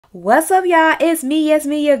What's up, y'all? It's me, yes,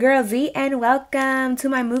 me, your girl Z, and welcome to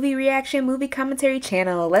my movie reaction, movie commentary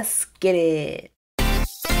channel. Let's get it.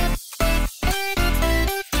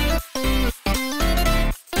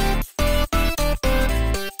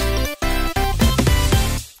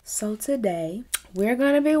 So today, we're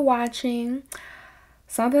gonna be watching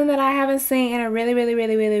something that I haven't seen in a really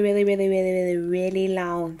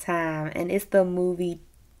long time, and it's the movie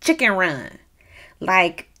Chicken Run.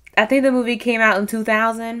 Like, I think the movie came out in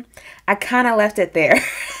 2000. I kind of left it there.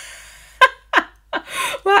 But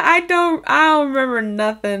I don't remember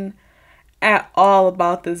nothing at all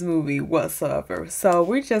about this movie whatsoever. So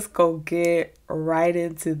we just go get right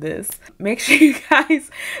into this. Make sure you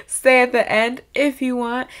guys stay at the end if you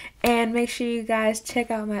want, and make sure you guys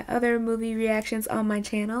check out my other movie reactions on my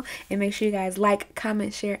channel, and make sure you guys like,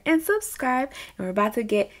 comment, share, and subscribe. And we're about to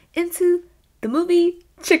get into the movie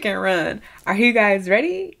Chicken Run. Are you guys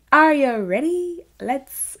ready? Are you ready?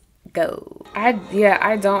 Let's go. I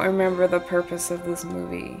don't remember the purpose of this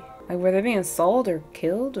movie. Like, were they being sold or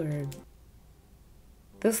killed, or...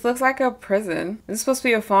 This looks like a prison. Is this supposed to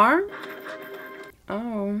be a farm?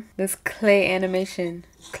 Oh, this claymation.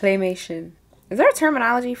 Is there a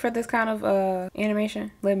terminology for this kind of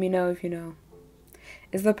animation? Let me know if you know.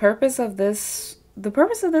 Is the purpose of this... The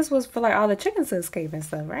purpose of this was for, like, all the chickens to escape and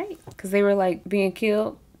stuff, right? Because they were, like, being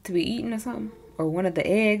killed to be eaten or something. Or one of the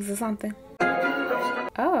eggs or something.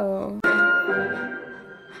 Oh.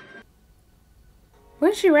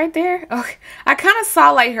 Wasn't she right there? Oh, I kind of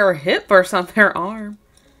saw, like, her hip or something, her arm.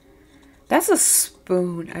 That's a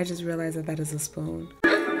spoon. I just realized that is a spoon.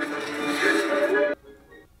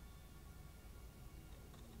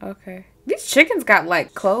 Okay. These chickens got,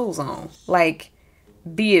 like, clothes on. Like,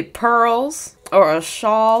 be it pearls, or a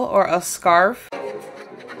shawl, or a scarf.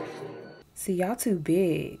 See, y'all too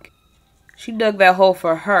big. She dug that hole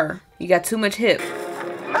for her. You got too much hip.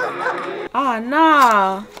 Ah,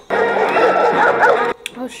 nah.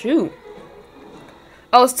 Oh, shoot.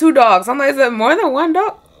 Oh, it's two dogs. I'm like, is it more than one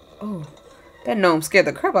dog? Oh, that gnome scared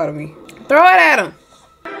the crap out of me. Throw it at him.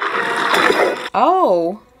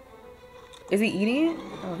 Oh. Is he eating it?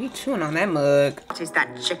 Oh, he's chewing on that mug. What is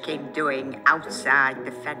that chicken doing outside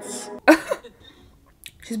the fence?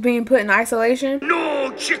 She's being put in isolation.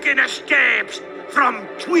 No chicken escapes from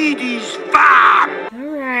Tweedy's farm.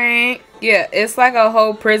 Alright. Yeah, it's like a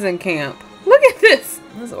whole prison camp. Look at this.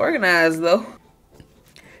 It's organized, though.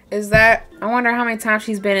 Is that... I wonder how many times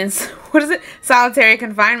she's been in... What is it? Solitary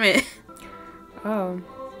confinement. Oh.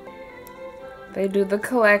 They do the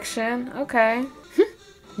collection. Okay.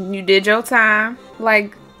 You did your time.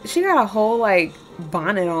 Like, she got a whole, like,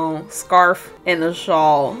 bonnet on, scarf, and a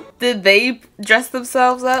shawl. Did they dress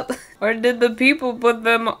themselves up? Or did the people put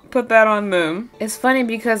that on them? It's funny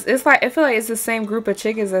because it's like, I feel like it's the same group of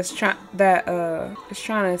chickens that's trying to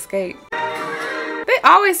escape. They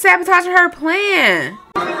always sabotaging her plan.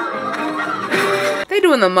 They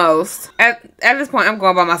doing the most. At this point, I'm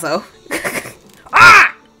going by myself. Ah!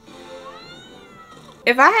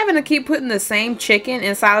 If I happen to keep putting the same chicken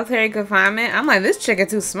in solitary confinement, I'm like, this chicken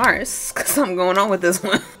too smart. There's something going on with this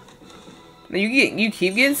one. You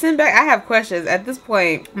keep getting sent back. I have questions. At this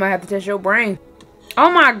point, I might have to test your brain. Oh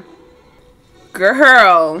my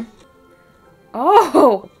girl.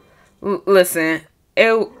 Oh, listen.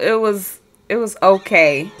 It was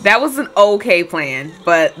okay. That was an okay plan,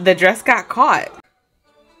 but the dress got caught.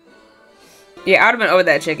 Yeah, I would have been over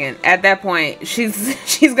that chicken. At that point, she's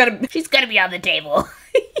gonna be on the table.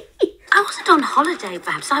 I wasn't on holiday,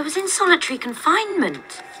 Babs. I was in solitary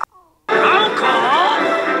confinement.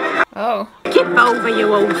 Oh. Give over,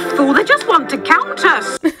 you old fool. They just want to count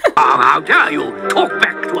us. Oh, how dare you talk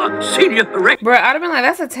back to a senior director? Bro, I'd have been like,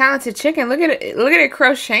 that's a talented chicken. Look at it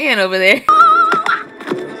crocheting over there.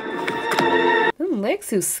 Them legs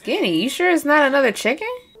too skinny. You sure it's not another chicken?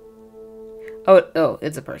 Oh,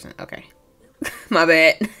 it's a person. Okay. My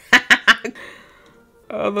bad.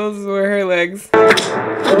 Oh, those were her legs.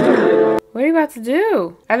 What are you about to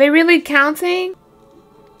do? Are they really counting?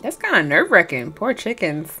 That's kind of nerve-wracking. Poor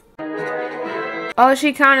chickens. Oh,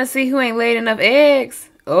 she counting to see who ain't laid enough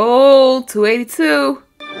eggs. Oh, 282.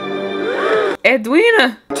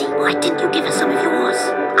 Edwina. Why didn't you give her some of yours?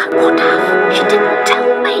 I would have. She didn't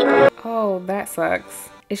tell me. Oh, that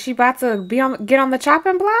sucks. Is she about to get on the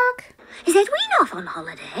chopping block? Is Edwina off on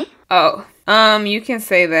holiday? Oh, you can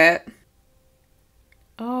say that.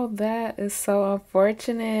 Oh, that is so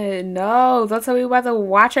unfortunate. No, don't tell me about to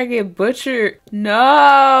watch her get butchered.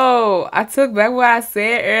 No, I took back what I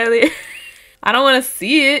said earlier. I don't want to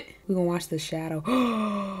see it. We're gonna watch The Shadow.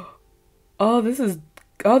 Oh, this is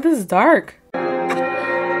dark.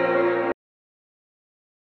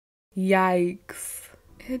 Yikes.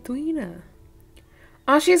 Edwina.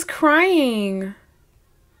 Oh, she's crying.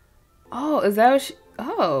 Oh, is that what she...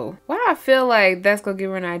 Oh. Why do I feel like that's gonna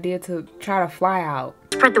give her an idea to try to fly out?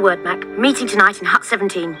 Spread the word, Mac. Meeting tonight in Hut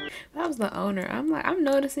 17. That was the owner. I'm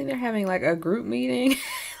noticing they're having like a group meeting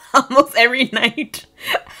almost every night.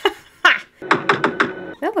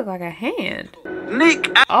 That looked like a hand. Nick,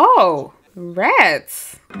 Oh,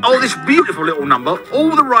 rats. oh, this beautiful little number.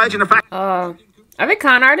 All the rides in the fact. Are they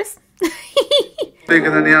con artists? Bigger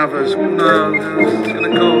than the others. No, it's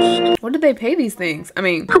gonna cost. What did they pay these things? I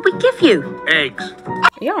mean, Could we give you? Eggs.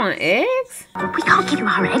 y'all on eggs? We can't give you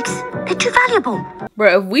our eggs. They're too valuable.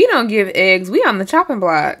 Bro, if we don't give eggs, we on the chopping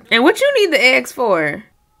block. And what you need the eggs for?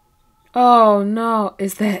 Oh no,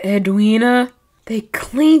 is that Edwina? They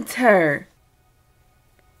cleaned her.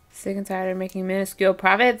 Sick and tired of making minuscule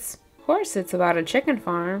profits? Of course it's about a chicken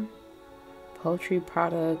farm. Poultry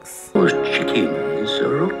products. Those chickens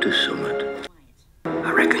are up to summit.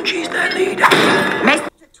 I reckon she's their leader.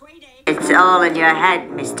 Mr. Tweedy. It's all in your head,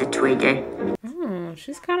 Mr. Tweedy. Oh,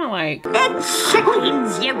 she's kind of like... It's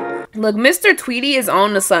chickens, you. Look, Mr. Tweedy is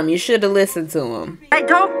on to something. You should have listened to him. They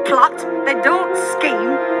don't plot. They don't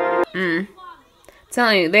scheme.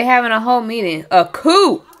 Telling you, they having a whole meeting. A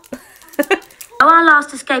coup! Oh, our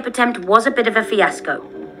last escape attempt was a bit of a fiasco.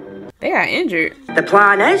 They got injured. The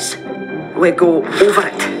plan is, we go over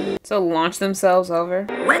it. So launch themselves over.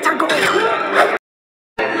 Let her go.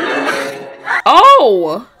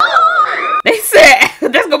 Oh! They said,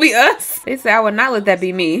 that's gonna be us. They said, I would not let that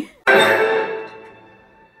be me.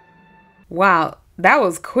 Wow, that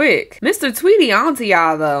was quick. Mr. Tweedy on to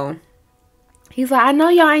y'all though. He's like, I know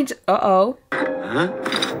y'all ain't... Uh-oh.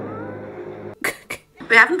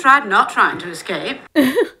 We haven't tried not trying to escape.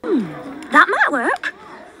 That might work.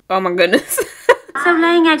 Oh my goodness. So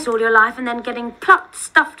laying eggs all your life and then getting plucked,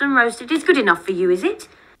 stuffed and roasted is good enough for you, is it?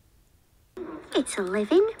 It's a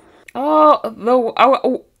living. Oh,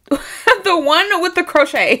 the one with the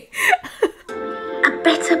crochet. A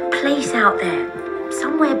better place out there.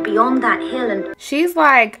 Somewhere beyond that hill and... She's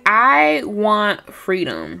like, I want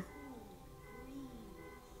freedom.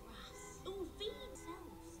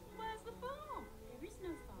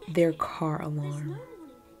 Their car alarm.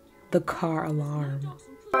 The car alarm.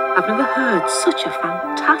 I've never heard such a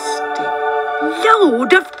fantastic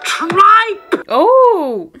load of tripe.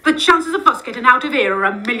 Oh! The chances of us getting out of here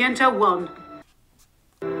are 1,000,000 to 1.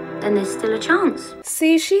 then there's still a chance.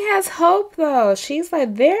 See, she has hope though. She's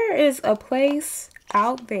like, there is a place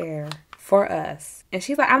out there for us. And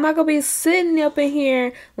she's like, I'm not gonna be sitting up in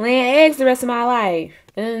here laying eggs the rest of my life.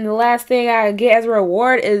 And then the last thing I get as a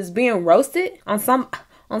reward is being roasted on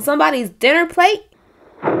somebody's dinner plate.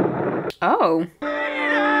 Oh.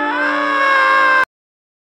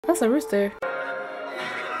 That's a rooster.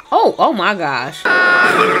 Oh my gosh.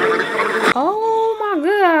 Oh my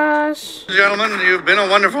gosh. Gentlemen, you've been a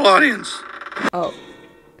wonderful audience. Oh.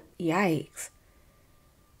 Yikes.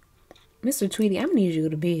 Mr. Tweedy, I'm gonna need you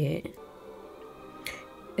to bed.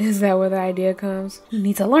 Is that where the idea comes? You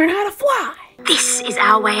need to learn how to fly. This is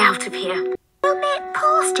our way out of here. We'll make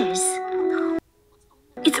posters.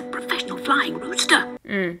 It's a professional flying rooster.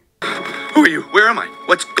 Who are you? Where am I?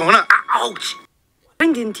 What's going on? Ouch!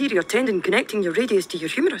 Find the interior tendon connecting your radius to your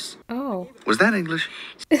humerus. Oh. Was that English?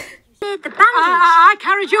 The bandage. I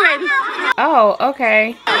carried you in. Oh,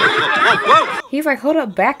 okay. Whoa! He's like, hold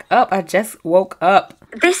up, back up. I just woke up.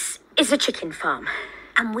 This is a chicken farm.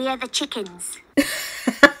 And we're the chickens.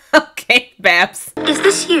 Okay, Babs. Is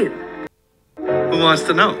this you? Who wants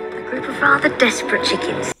to know? A group of rather desperate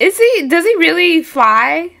chickens. Does he really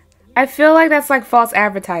fly? I feel like that's like false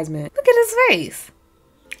advertisement. Look at his face.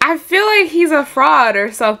 I feel like he's a fraud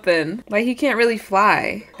or something. Like he can't really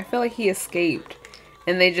fly. I feel like he escaped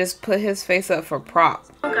and they just put his face up for prop.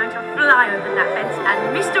 We're going to fly over that fence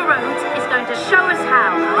and Mr. Rhodes is going to show us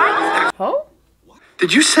how, right? Oh?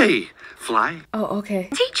 Did you say fly? Oh, okay.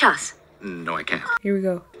 Teach us. No, I can't. Here we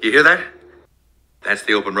go. You hear that? That's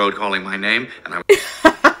the open road calling my name, and I'm...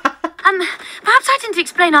 Perhaps I didn't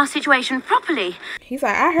explain our situation properly. He's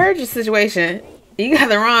like, I heard your situation. You got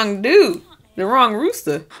the wrong dude. The wrong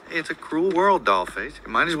rooster. It's a cruel world, Dollface.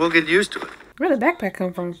 You might as well get used to it. Where'd the backpack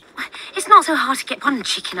come from? It's not so hard to get one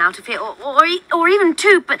chicken out of it, or even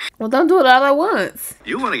two, but... Well, don't do it all at once.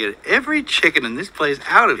 You want to get every chicken in this place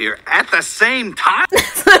out of here at the same time?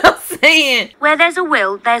 That's what I'm saying. Where there's a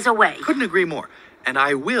will, there's a way. Couldn't agree more. And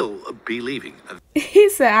I will be leaving. He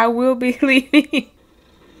said, I will be leaving.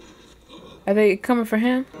 Are they coming for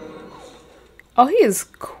him? Oh, he is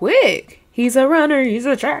quick. He's a runner. He's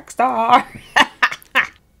a track star.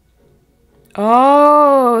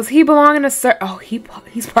 Oh, does he belong in a Oh,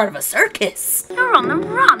 he's part of a circus. You're on the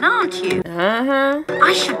run, aren't you? Uh-huh.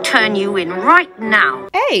 I should turn you in right now.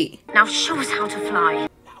 Hey. Now show us how to fly.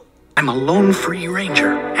 I'm a lone free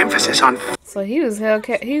ranger. Emphasis on So he's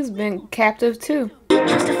been captive too.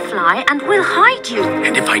 Teach us to fly and we'll hide you.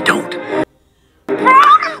 and if I don't,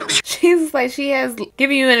 She's like, she has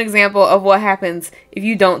giving you an example of what happens if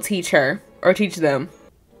you don't teach her or teach them.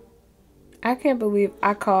 I can't believe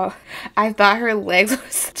I thought her legs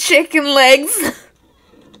were chicken legs.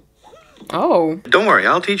 Oh. don't worry,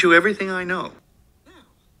 I'll teach you everything I know.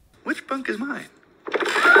 Which bunk is mine?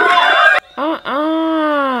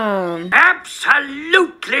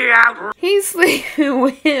 Absolutely outrageous. He's sleeping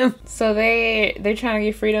with him. So they're trying to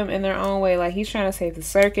get freedom in their own way. Like, he's trying to save the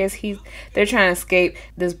circus. They're trying to escape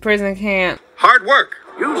this prison camp. Hard work.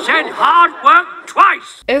 You said hard work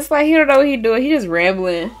twice. It's like he don't know what he's doing. He just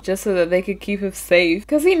rambling just so that they could keep him safe.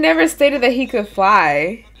 Because he never stated that he could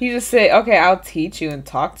fly. He just said, okay, I'll teach you and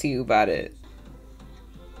talk to you about it.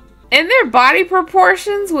 And their body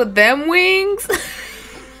proportions with them wings.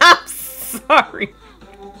 I'm sorry.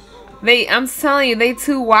 I'm telling you, they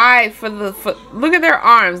too wide for look at their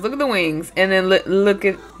arms, look at the wings, and then look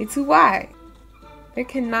at, they too wide. They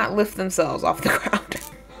cannot lift themselves off the ground.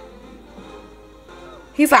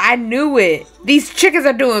 He's like, I knew it. These chickens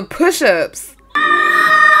are doing push-ups.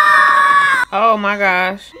 Oh my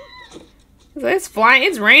gosh. It's flying,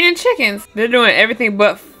 it's raining chickens. They're doing everything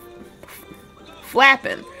but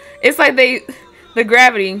flapping. It's like the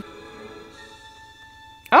gravity.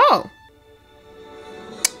 Oh.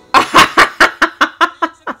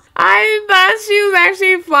 I thought she was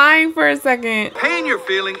actually flying for a second. Pain you're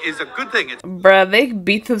feeling is a good thing. Bruh, they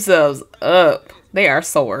beat themselves up. They are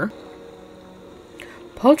sore.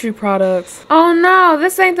 Poultry products. Oh no,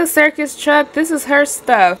 this ain't the circus truck. This is her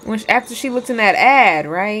stuff. After she looked in that ad,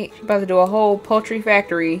 right? About to do a whole poultry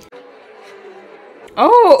factory.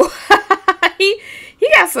 Oh, he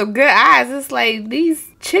got some good eyes. It's like these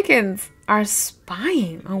chickens are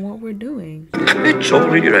spying on what we're doing. It's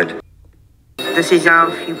only red. This is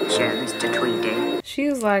our future, Mr. Tweedy. She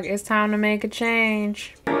was like, it's time to make a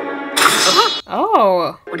change.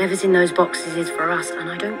 Oh. Whatever's in those boxes is for us, and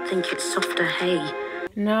I don't think it's softer hay.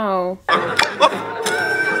 No.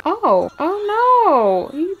 Oh.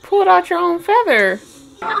 Oh no. You pulled out your own feather.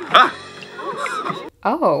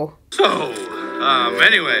 Oh. So,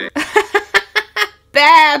 anyway.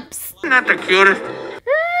 Babs. Not the cutest.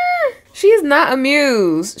 She's not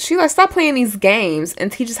amused. She like, stop playing these games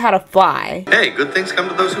and teach us how to fly. Hey, good things come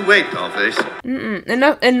to those who wait, Dollface.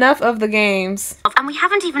 Enough of the games. And we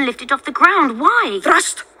haven't even lifted off the ground. Why?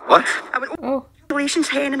 Thrust. What? Oh. Relations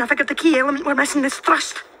hen and I figured the key element we're missing is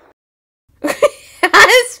thrust.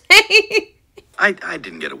 His face. I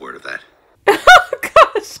didn't get a word of that. Oh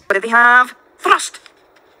gosh. What do they have? Thrust.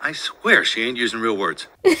 I swear she ain't using real words.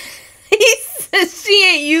 He says she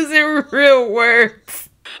ain't using real words.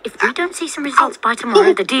 If we don't see some results by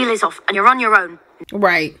tomorrow, the deal is off and you're on your own.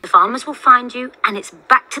 Right. The farmers will find you and it's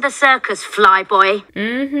back to the circus, flyboy.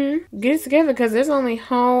 Mm-hmm. Get it together, because there's only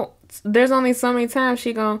so many times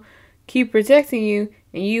she gonna keep protecting you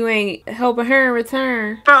and you ain't helping her in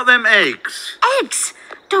return. About them eggs. Eggs!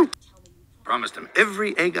 Don't. Promised him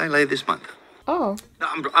every egg I lay this month. Oh.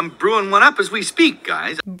 I'm brewing one up as we speak,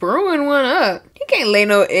 guys. Brewing one up. He can't lay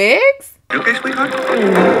no eggs. Okay, sweetheart?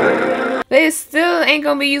 They still ain't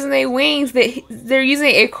gonna be using their wings. They're using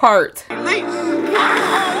a cart. Please.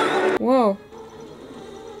 Whoa.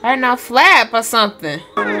 Alright, now flap or something.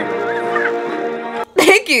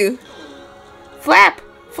 Thank you. Flap,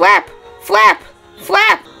 flap, flap,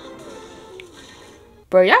 flap.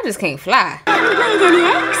 Bro, y'all just can't fly. Haven't laid any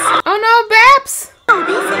eggs. Oh no, Babs. Oh,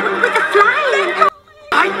 busy with the flying.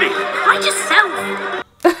 Hide me. Hide yourself.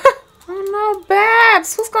 Oh no,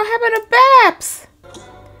 Babs. What's gonna happen to Babs?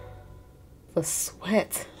 The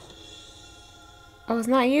sweat. Oh, it's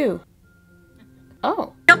not you.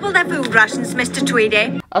 Oh. Double their food rations, Mr.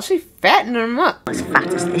 Tweedy. Oh, she fattening them up. As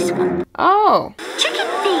fat as this one. Oh. Chicken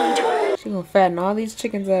feed. She gonna fatten all these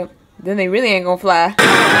chickens up. Then they really ain't gonna fly.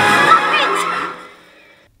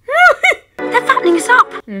 They're fattening us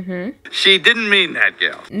up. She didn't mean that,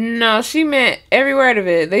 gal. No, she meant every word of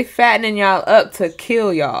it. They fattening y'all up to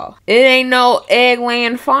kill y'all. It ain't no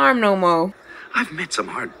egg-laying farm no more. I've met some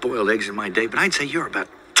hard-boiled eggs in my day, but I'd say you're about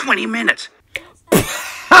 20 minutes.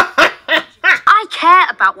 I care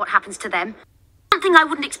about what happens to them. Something I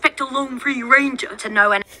wouldn't expect a lone free ranger to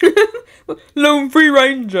know, and Lone Free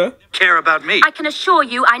Ranger. Care about me. I can assure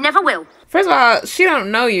you I never will. First of all, she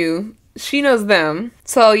don't know you. She knows them.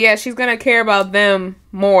 So yeah, she's gonna care about them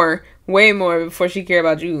more, way more, before she care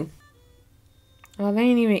about you. Oh, they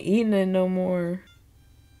ain't even eating it no more.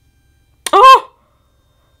 Oh!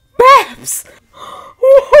 Babs!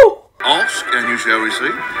 Whoa! Ask and you shall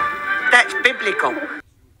receive. That's biblical.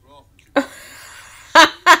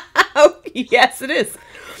 Oh, yes, it is.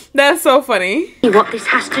 That's so funny. What this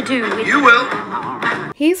has to do with... You will.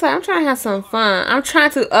 He's like, I'm trying to have some fun. I'm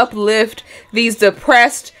trying to uplift these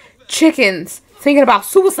depressed chickens thinking about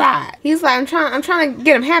suicide. He's like, I'm trying to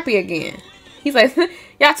get them happy again. He's like,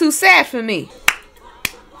 y'all too sad for me.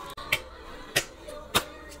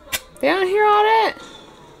 They don't hear all that?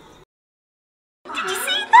 Did you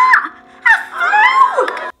see that? A flew!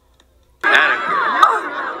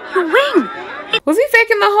 Your wing! Was he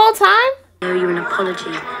faking the whole time? I owe you an apology.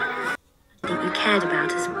 I think you cared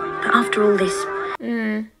about us, but after all this...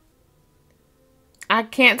 I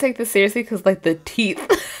can't take this seriously because, like, the teeth.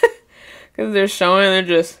 Because they're showing, they're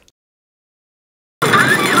just...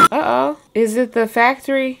 Uh-oh. Is it the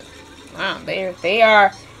factory? Wow, they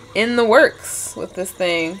are in the works with this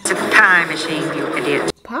thing. It's a pie machine, you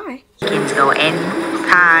idiot. Pie? Chickens go in,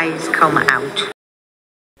 pies come out.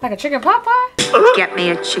 Like a chicken pot pie? Get me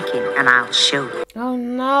a chicken and I'll show you. Oh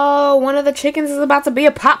no, one of the chickens is about to be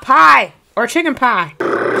a pot pie. Or chicken pie.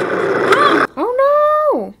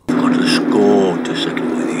 Oh no! Got a score to settle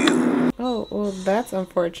with you. Oh, well, that's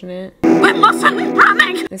unfortunate. We mustn't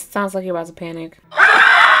panic! It sounds like you're about to panic.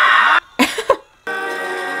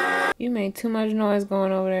 You made too much noise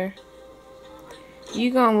going over there. You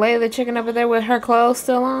gonna lay the chicken over there with her clothes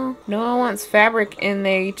still on? No one wants fabric in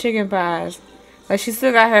their chicken pies. Like, she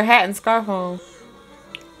still got her hat and scarf on.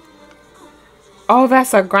 Oh,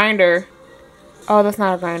 that's a grinder. Oh, that's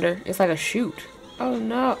not a grinder. It's like a chute. Oh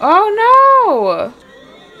no. Oh no!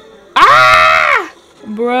 Ah!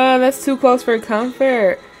 Bruh, that's too close for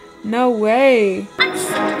comfort. No way. I'm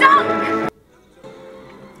stuck!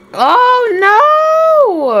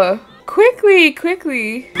 Oh no! Quickly,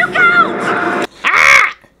 quickly. Look out!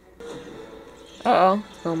 Ah! Uh-oh.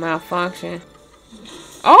 It's gonna malfunction.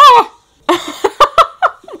 Oh!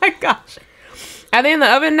 Oh my gosh. Are they in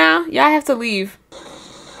the oven now? Y'all have to leave.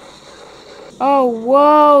 Oh,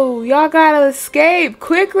 whoa. Y'all gotta escape.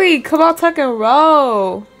 Quickly. Come on, tuck and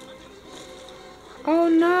roll. Oh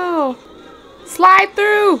no. Slide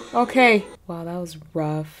through. Okay. Wow, that was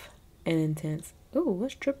rough and intense. Ooh,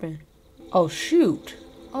 what's tripping? Oh, shoot.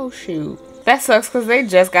 Oh, shoot. That sucks because they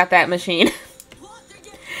just got that machine.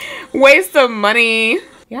 Waste of money.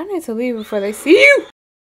 Y'all need to leave before they see you.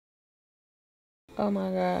 Oh my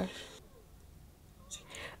gosh.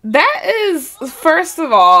 That is, first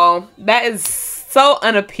of all, that is so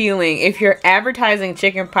unappealing if you're advertising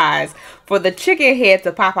chicken pies for the chicken head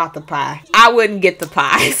to pop out the pie. I wouldn't get the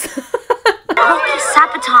pies. Rocky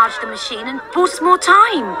sabotaged the machine and bought us more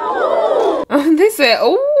time. They said,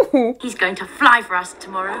 ooh. He's going to fly for us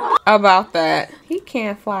tomorrow. About that. He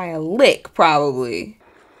can't fly a lick, probably.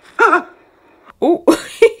 Ooh.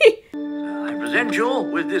 I present you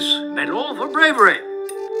with this medal for bravery.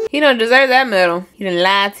 He don't deserve that medal. He done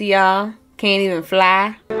lied to y'all. Can't even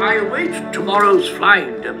fly. I await tomorrow's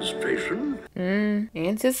flying demonstration.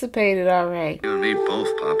 Anticipated, alright. You and me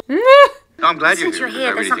both, Pop. I'm glad Since you're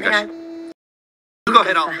here, there's something I... You go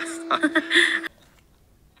ahead, I'll...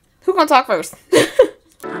 Who gonna talk first?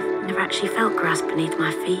 I've never actually felt grass beneath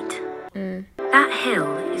my feet. That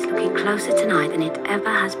hill is looking closer tonight than it ever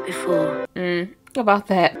has before. About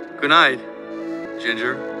that. Good night,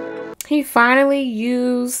 Ginger. He finally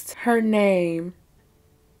used her name.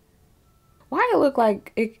 Why it look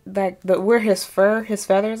like it, like where his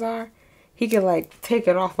feathers are? He could like take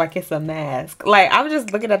it off like it's a mask. Like, I'm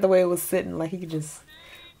just looking at the way it was sitting. Like, he could just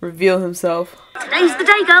reveal himself. Today's the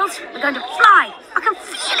day, girls. We're going to fly. I can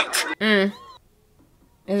feel it.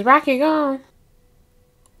 Is Rocky gone?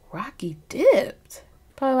 Rocky dipped.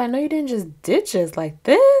 Probably like, no, you didn't just ditch us like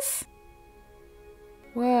this.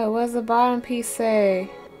 What? What's the bottom piece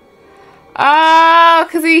say? Oh,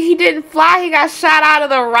 because he didn't fly. He got shot out of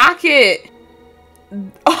the rocket.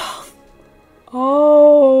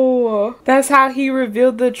 Oh, that's how he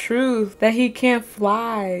revealed the truth, that he can't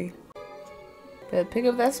fly. Better pick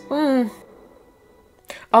up that spoon.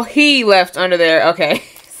 Oh, he left under there. Okay.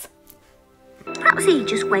 Perhaps he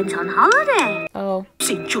just went on holiday. Oh.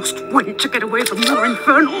 He just went to get away from your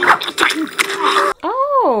infernal appetite.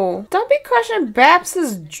 Oh, don't be crushing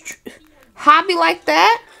Babs's hobby like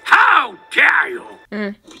that. How dare you?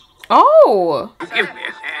 Oh. Give me,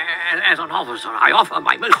 as an officer, I offer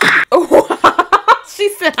my most... She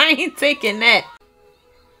said, I ain't taking that.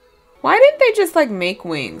 Why didn't they just like make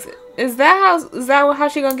wings? Is that how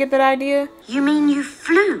she gonna get that idea? You mean you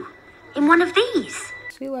flew in one of these?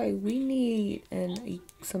 He like, we need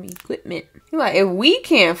some equipment. He like, if we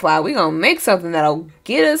can't fly, we gonna make something that'll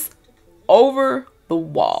get us over the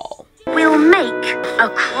wall. We'll make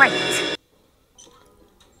a crate.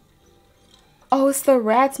 Oh, it's the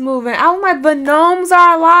rats moving. I was like, the gnomes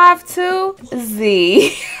are alive too?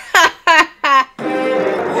 Z.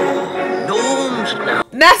 Gnomes now.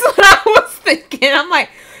 That's what I was thinking. I'm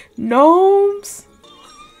like, gnomes?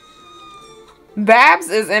 Babs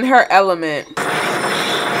is in her element.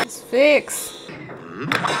 It's fixed.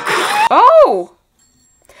 Oh!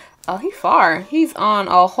 Oh, he far. He's on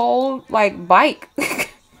a whole, like, bike.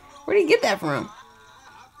 Where'd he get that from?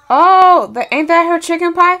 Oh, ain't that her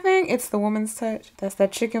chicken pie thing? It's the woman's touch. That's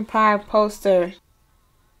that chicken pie poster.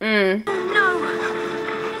 No, he's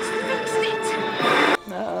fixed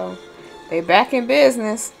it. Uh-oh. They back in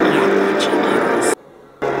business. Which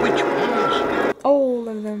ones? All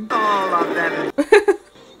of them. All of them.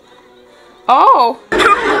 Oh!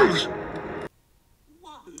 Turtles!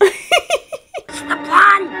 It's the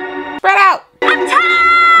plan. Spread out!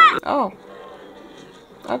 Attack! Oh.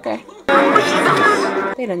 Okay.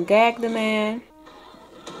 They done gagged the man.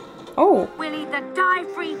 Oh. We'll either die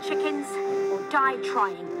free chickens or die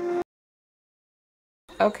trying.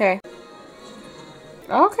 Okay.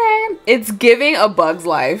 Okay. It's giving A Bug's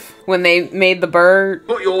Life when they made the bird.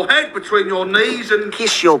 Put your head between your knees and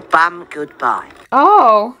Kiss your bum goodbye.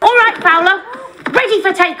 Oh. All right, Fowler. Ready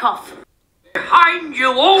for takeoff. Behind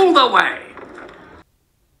you all the way.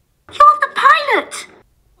 You're the pilot.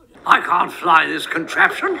 I can't fly this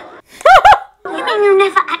contraption. You mean you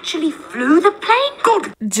never actually flew the plane?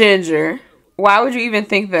 Good. Ginger. Why would you even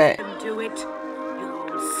think that? Do it, you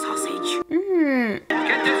old sausage.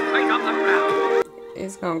 Get this plane on the ground.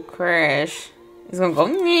 It's gonna crash. It's gonna go.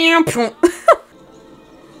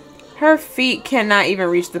 Her feet cannot even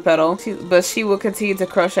reach the pedal, but she will continue to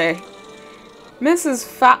crochet. What's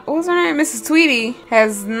her name? Mrs. Tweety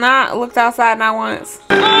has not looked outside not once.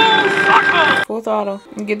 Full throttle.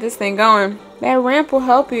 And get this thing going. That ramp will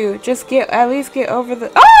help you. Just at least get over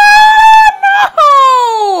the.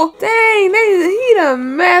 Oh no! Dang, he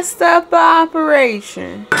done messed up the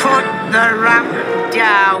operation. Put the ramp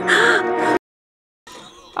down.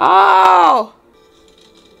 Oh,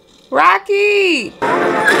 Rocky!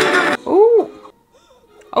 Ooh.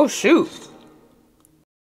 Oh shoot.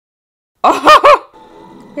 Oh,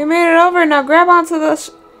 he made it over. Now grab onto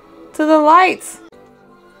the lights.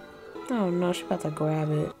 Oh no, she's about to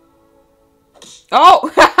grab it.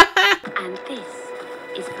 Oh! And this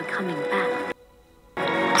is for coming back.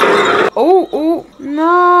 Oh, oh,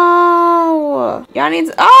 no. Y'all need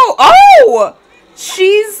to, oh!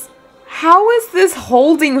 How is this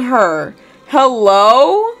holding her?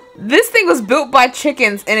 Hello? This thing was built by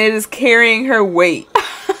chickens and it is carrying her weight.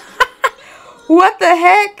 What the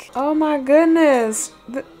heck? Oh my goodness.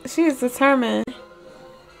 She is determined.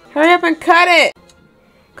 Hurry up and cut it.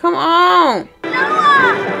 Come on.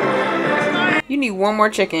 You need one more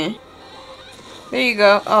chicken. There you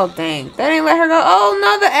go. Oh, dang. That ain't let her go. Oh,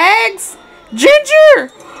 no, the eggs. Ginger.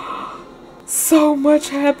 So much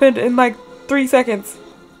happened in like 3 seconds.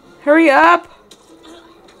 Hurry up.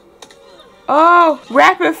 Oh,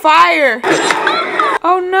 rapid fire.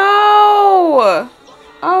 Oh, no.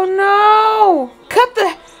 Oh, no.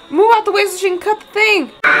 Move out the way so she can cut the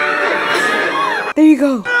thing. There you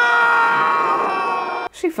go.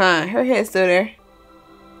 She fine. Her head's still there.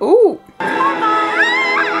 Ooh.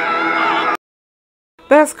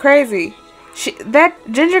 That's crazy. That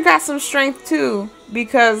Ginger got some strength too,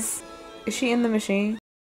 because is she in the machine?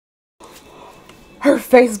 Her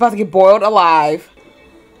face is about to get boiled alive.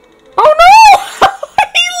 Oh no!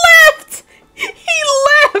 He left! He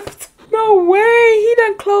left! No way! He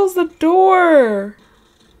done closed the door.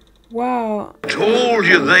 Wow. Told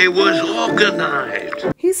you they was organized.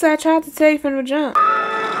 He said I tried to tell you from the jump.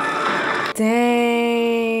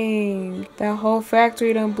 Dang. That whole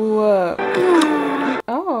factory done blew up.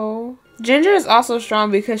 Oh. Ginger is also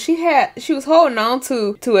strong because she was holding on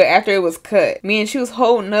to it after it was cut. Meaning she was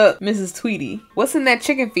holding up Mrs. Tweety. What's in that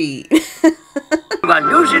chicken feed? We're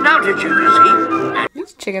losing altitude, you see.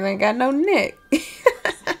 This chicken ain't got no neck.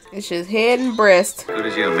 It's just head and breast. good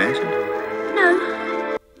as you imagined.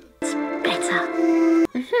 No, it's better.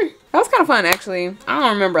 That was kind of fun, actually. I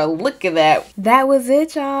don't remember a lick of that. That was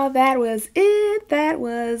it, y'all. That was it. That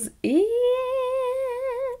was it.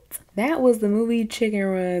 That was the movie Chicken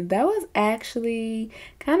Run. That was actually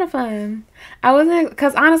kind of fun. I wasn't,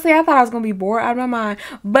 because honestly, I thought I was going to be bored out of my mind.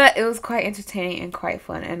 But it was quite entertaining and quite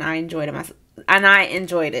fun. And I enjoyed it myself.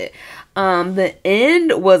 The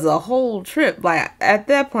end was a whole trip. Like, at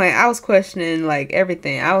that point, I was questioning, like,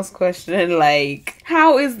 everything. I was questioning, like,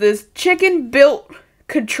 how is this chicken built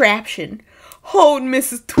contraption holding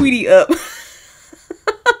Mrs. Tweety up.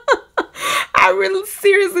 I really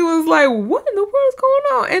seriously was like, what in the world is going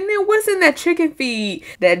on? And then what's in that chicken feed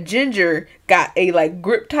that Ginger got a like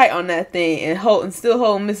grip tight on that thing and still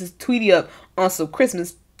holding Mrs. Tweety up on some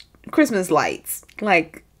Christmas lights?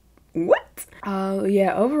 Like, what? Oh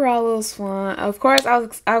yeah, overall it was fun. Of course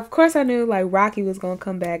I knew like Rocky was gonna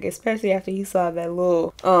come back, especially after he saw that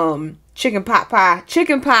little chicken pie.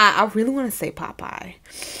 I really want to say Popeye.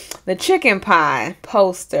 The chicken pie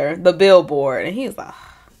poster, the billboard, and he was like,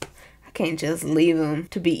 I can't just leave him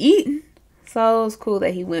to be eaten. So it was cool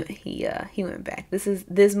that he went back.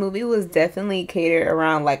 This movie was definitely catered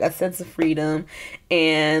around like a sense of freedom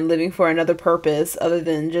and living for another purpose other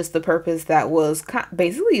than just the purpose that was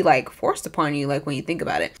basically like forced upon you, like when you think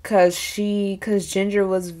about it. Cause Ginger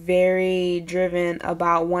was very driven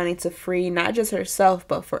about wanting to free not just herself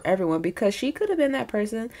but for everyone, because she could have been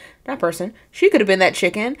she could have been that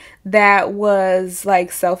chicken that was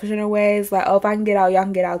like selfish in her ways, like, oh, if I can get out, y'all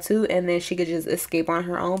can get out too, and then she could just escape on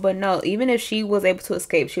her own. But no, even if she was able to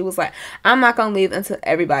escape, she was like, I'm not gonna leave until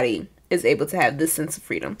everybody is able to have this sense of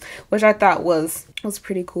freedom, which I thought was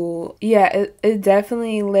pretty cool. Yeah, it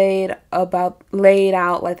definitely laid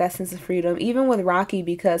out like that sense of freedom, even with Rocky,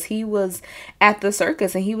 because he was at the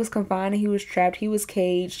circus and he was confined and he was trapped, he was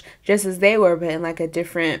caged just as they were, but in like a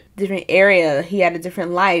different area. He had a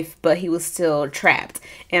different life, but he was still trapped.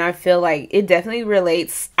 And I feel like it definitely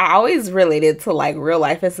relates. I always related to like real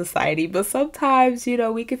life and society, but sometimes, you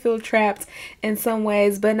know, we can feel trapped in some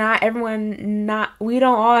ways, but we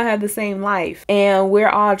don't all have the same life, and we're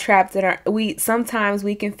all trapped sometimes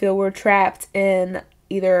we can feel we're trapped in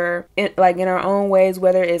either in our own ways,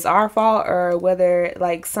 whether it's our fault or whether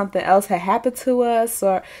like something else had happened to us,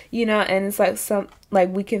 or you know, and it's like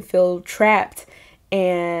we can feel trapped,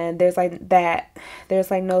 and there's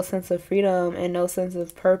no sense of freedom and no sense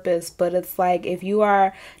of purpose. But it's like, if you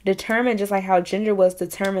are determined, just like how Ginger was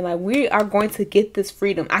determined, like, we are going to get this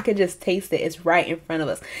freedom. I could just taste it. It's right in front of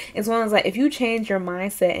us. It's one of those, like, if you change your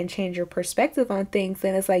mindset and change your perspective on things,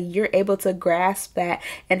 then it's like you're able to grasp that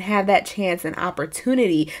and have that chance and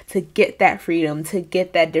opportunity to get that freedom, to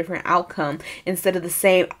get that different outcome, instead of the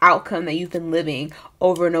same outcome that you've been living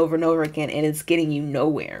over and over and over again, and it's getting you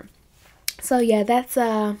nowhere. So yeah, that's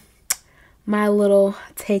my little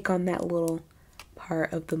take on that little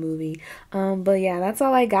part of the movie. But yeah, that's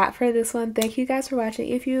all I got for this one. Thank you guys for watching,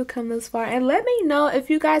 if you come this far, and let me know if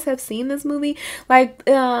you guys have seen this movie. Like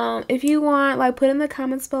if you want, like, put in the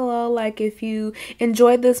comments below, like, if you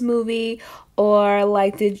enjoyed this movie, or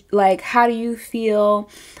like how do you feel,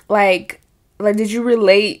 like did you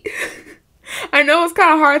relate? I know it's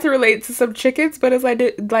kind of hard to relate to some chickens, but it's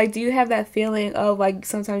like, do you have that feeling of like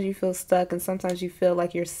sometimes you feel stuck and sometimes you feel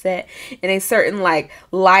like you're set in a certain like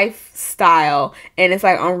lifestyle, and it's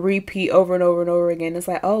like on repeat over and over and over again? It's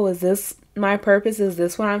like, oh, is this my purpose? Is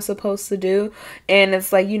this what I'm supposed to do? And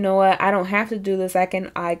it's like, you know what, I don't have to do this. I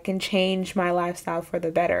can change my lifestyle for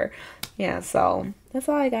the better. Yeah, so that's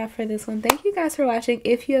all I got for this one. Thank you guys for watching.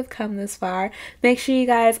 If you have come this far, make sure you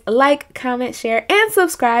guys like, comment, share, and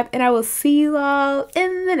subscribe, and I will see you all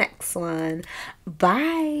in the next one.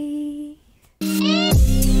 Bye.